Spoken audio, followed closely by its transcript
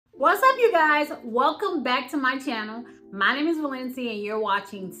What's up, you guys? Welcome back to my channel. My name is Valencia and you're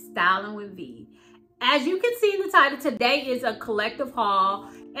watching Styling with V. As you can see in the title, today is a collective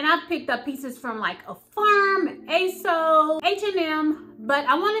haul and I've picked up pieces from like Afrma, ASO, H&M, but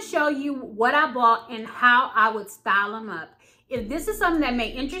I want to show you what I bought and how I would style them up. If this is something that may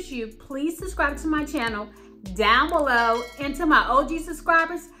interest you, please subscribe to my channel down below. And to my OG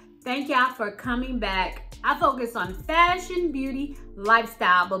subscribers, thank y'all for coming back. I focus on fashion, beauty,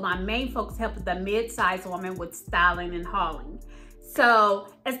 lifestyle, but my main focus helps the mid-sized woman with styling and hauling. So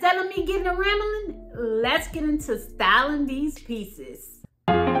instead of me getting a rambling, let's get into styling these pieces.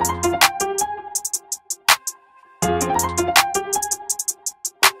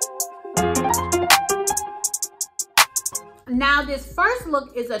 Now this first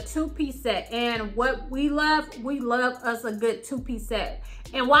look is a two-piece set, and what we love us a good two-piece set.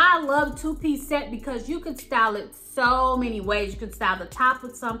 And why I love two-piece set, because you can style it so many ways. You can style the top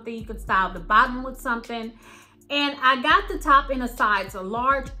with something, you can style the bottom with something. And I got the top in a size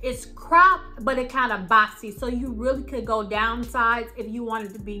large. It's cropped, but it kind of boxy, so you really could go down size if you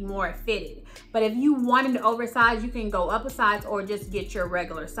wanted to be more fitted. But if you wanted to oversize, you can go up a size or just get your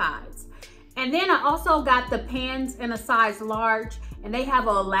regular size. And then I also got the pants in a size large, and they have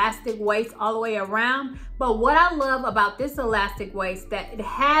an elastic waist all the way around. But what I love about this elastic waist, that it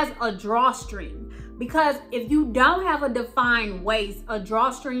has a drawstring, because if you don't have a defined waist, a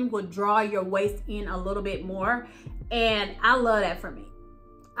drawstring will draw your waist in a little bit more. And I love that for me.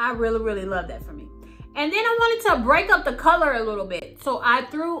 I really love that for me. And then I wanted to break up the color a little bit. So I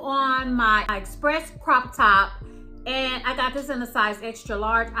threw on my Express crop top, and I got this in a size extra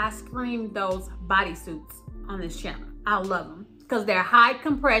large. I screamed those bodysuits on this channel. I love them because they're high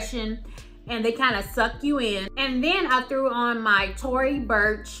compression and they kind of suck you in. And then I threw on my Tory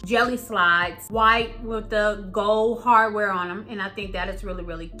Burch jelly slides, white with the gold hardware on them. And I think that is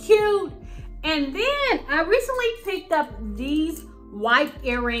really cute. And then I recently picked up these white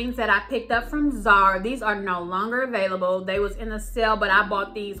earrings that I picked up from Zara. These are no longer available. They was in a sale, but I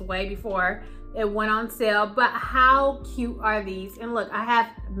bought these way before it went on sale. But how cute are these? And look, I have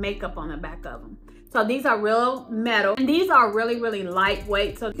makeup on the back of them. So these are real metal, and these are really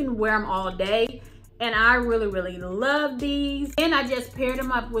lightweight, so you can wear them all day. And I really love these. And I just paired them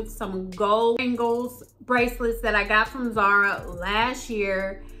up with some gold bangles bracelets that I got from Zara last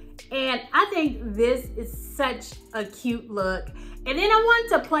year. And I think this is such a cute look. And then I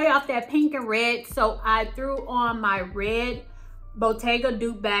wanted to play off that pink and red, so I threw on my red Bottega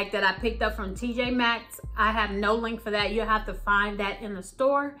dupe bag that I picked up from TJ Maxx. I have no link for that. You'll have to find that in the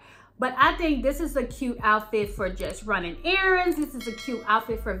store. But I think this is a cute outfit for just running errands. This is a cute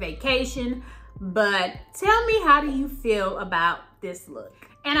outfit for vacation. But tell me, how do you feel about this look?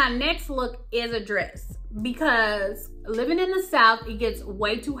 And our next look is a dress, because living in the South, it gets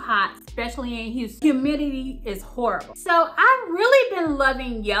way too hot, especially in Houston. Humidity is horrible. So I've really been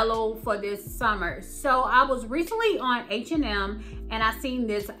loving yellow for this summer. So I was recently on H&M and I seen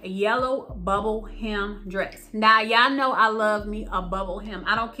this yellow bubble hem dress. Now y'all know I love me a bubble hem.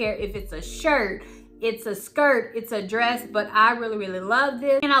 I don't care if it's a shirt, it's a skirt, it's a dress, but I really love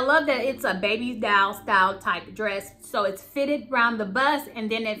this. And I love that it's a baby doll style type dress. So it's fitted around the bust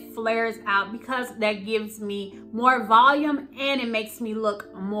and then it flares out, because that gives me more volume and it makes me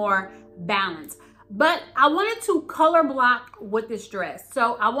look more balanced. But I wanted to color block with this dress.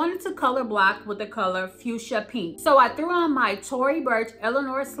 So I wanted to color block with the color fuchsia pink. So I threw on my Tory Burch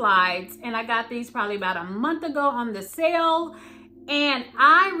Eleanor slides, and I got these probably about a month ago on the sale. And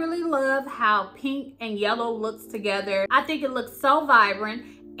I really love how pink and yellow looks together. I think it looks so vibrant.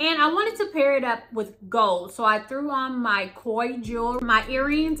 And I wanted to pair it up with gold. So I threw on my koi jewelry, my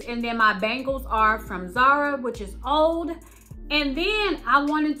earrings, and then my bangles are from Zara, which is old. And then I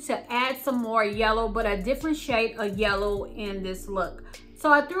wanted to add some more yellow, but a different shade of yellow in this look.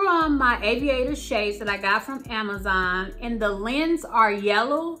 So I threw on my aviator shades that I got from Amazon, and the lens are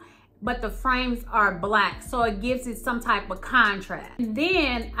yellow, but the frames are black, so it gives it some type of contrast. And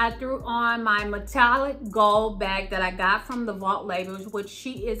then I threw on my metallic gold bag that I got from the Vault Labels, which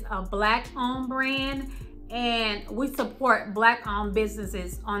she is a Black-owned brand, and we support Black-owned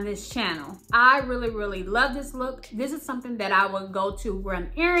businesses on this channel. I really love this look. This is something that I would go to run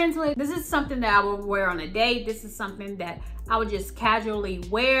errands with. This is something that I would wear on a date. This is something that I would just casually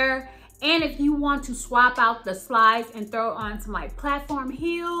wear. And if you want to swap out the slides and throw on some like platform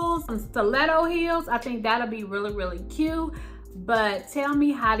heels, some stiletto heels, I think that'll be really cute. But tell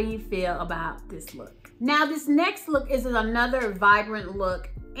me, how do you feel about this look? Now this next look is another vibrant look,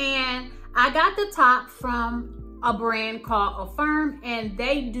 and I got the top from a brand called Afrma, and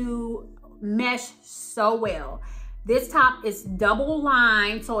they do mesh so well. This top is double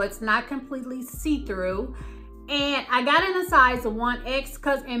lined, so it's not completely see-through. And I got in a size 1X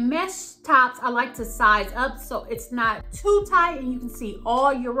because in mesh tops, I like to size up so it's not too tight and you can see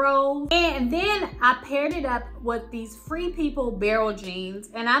all your rolls. And then I paired it up with these Free People barrel jeans.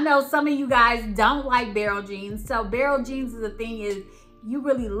 And I know some of you guys don't like barrel jeans. So barrel jeans is the thing is, you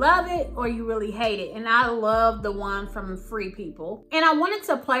really love it or you really hate it. And I love the one from Free People. And I wanted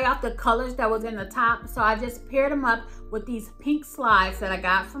to play off the colors that was in the top. So I just paired them up with these pink slides that I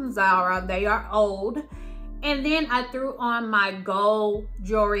got from Zara. They are old. And then I threw on my gold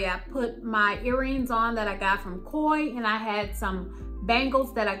jewelry. I put my earrings on that I got from Koi, and I had some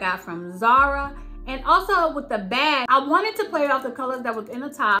bangles that I got from Zara. And also with the bag, I wanted to play off the colors that was in the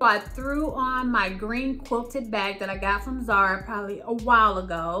top. So I threw on my green quilted bag that I got from Zara probably a while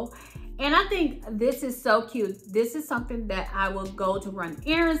ago. And I think this is so cute. This is something that I will go to run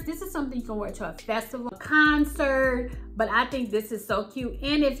errands. This is something you can wear to a festival, a concert, but I think this is so cute.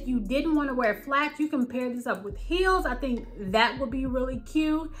 And if you didn't want to wear flats, you can pair this up with heels. I think that would be really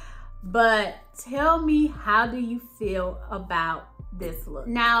cute. But tell me, how do you feel about this look?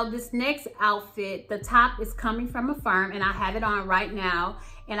 Now, this next outfit, the top is coming from Afrma, and I have it on right now.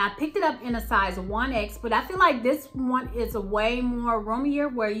 And I picked it up in a size 1X, but I feel like this one is a way more roomier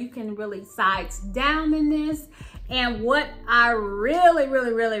where you can really size down in this. And what I really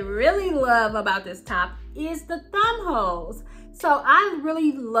love about this top is the thumb holes. So I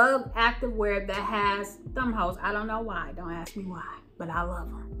really love activewear that has thumb holes. I don't know why, don't ask me why, but I love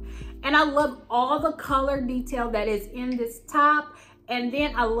them. And I love all the color detail that is in this top. And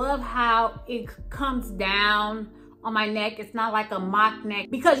then I love how it comes down on my neck. It's not like a mock neck,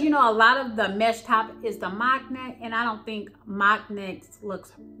 because you know a lot of the mesh top is the mock neck, and I don't think mock neck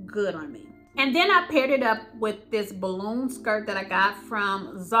looks good on me. And then I paired it up with this balloon skirt that I got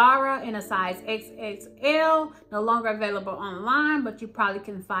from Zara in a size XXL. No longer available online, but you probably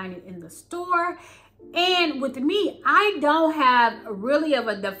can find it in the store. And with me, I don't have really of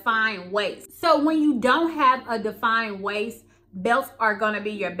a defined waist. So when you don't have a defined waist, belts are gonna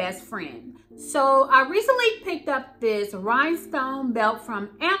be your best friend. So I recently picked up this rhinestone belt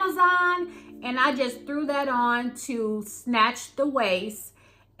from Amazon, and I just threw that on to snatch the waist.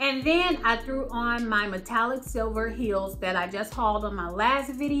 And then I threw on my metallic silver heels that I just hauled on my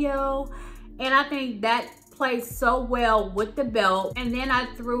last video. And I think that plays so well with the belt. And then I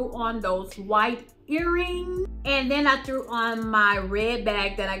threw on those white earrings. And then I threw on my red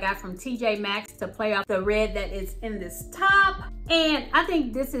bag that I got from TJ Maxx to play off the red that is in this top. And I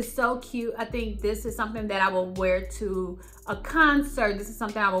think this is so cute. I think this is something that I will wear to a concert. This is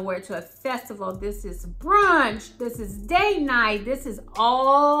something I will wear to a festival. This is brunch. This is date night. This is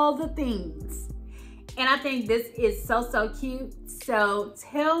all the things. And I think this is so cute. So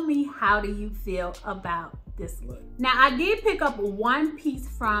tell me, how do you feel about this look? Now, I did pick up one piece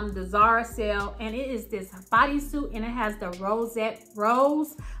from the Zara sale, and it is this bodysuit, and it has the rosette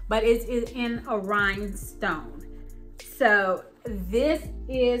rose, but it is in a rhinestone. So this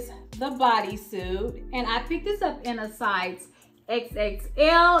is the bodysuit, and I picked this up in a size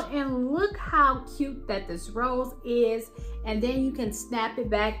XXL, and look how cute that this rose is. And then you can snap it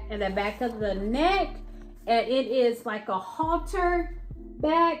back at the back of the neck, and it is like a halter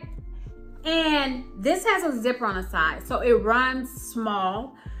back. And this has a zipper on the side, so it runs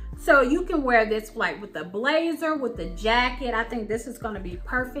small. So you can wear this like with a blazer, with the jacket. I think this is gonna be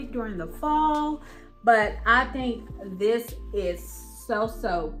perfect during the fall, but I think this is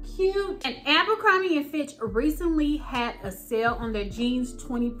so cute. And Abercrombie & Fitch recently had a sale on their jeans,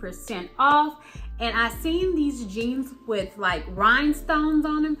 20% off. And I seen these jeans with like rhinestones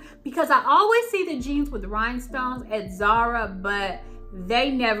on them, because I always see the jeans with rhinestones at Zara, but they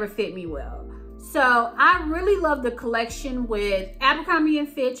never fit me well. So I really love the collection with Abercrombie &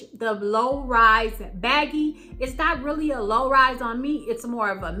 Fitch, the low rise baggy. It's not really a low rise on me, it's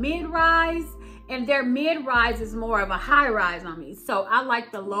more of a mid rise. And their mid rise is more of a high rise on me. So I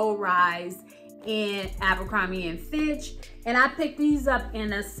like the low rise in Abercrombie & Fitch. And I picked these up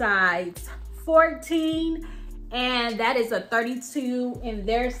in a size 14, and that is a 32 in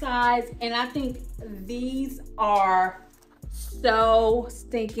their size. And I think these are so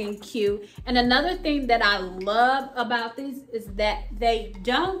stinking cute. And another thing that I love about these is that they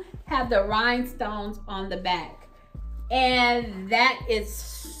don't have the rhinestones on the back, and that is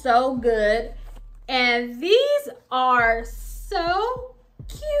so good. And these are so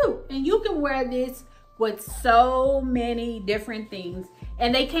cute, and you can wear this with so many different things.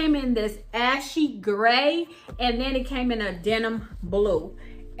 And they came in this ashy gray, and then it came in a denim blue,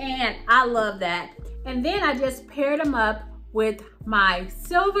 and I love that. And then I just paired them up with my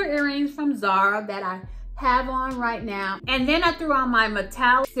silver earrings from Zara that I have on right now. And then I threw on my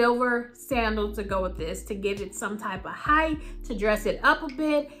metallic silver sandals to go with this, to give it some type of height, to dress it up a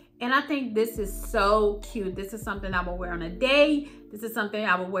bit. And I think this is so cute. This is something I will wear on a day. This is something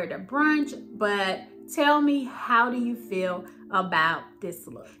I will wear to brunch. But tell me, how do you feel about this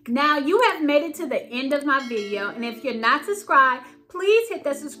look? Now, you have made it to the end of my video. And if you're not subscribed, please hit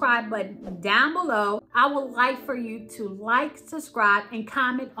the subscribe button down below. I would like for you to like, subscribe, and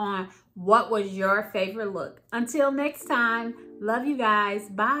comment on what was your favorite look. Until next time, love you guys.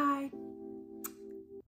 Bye.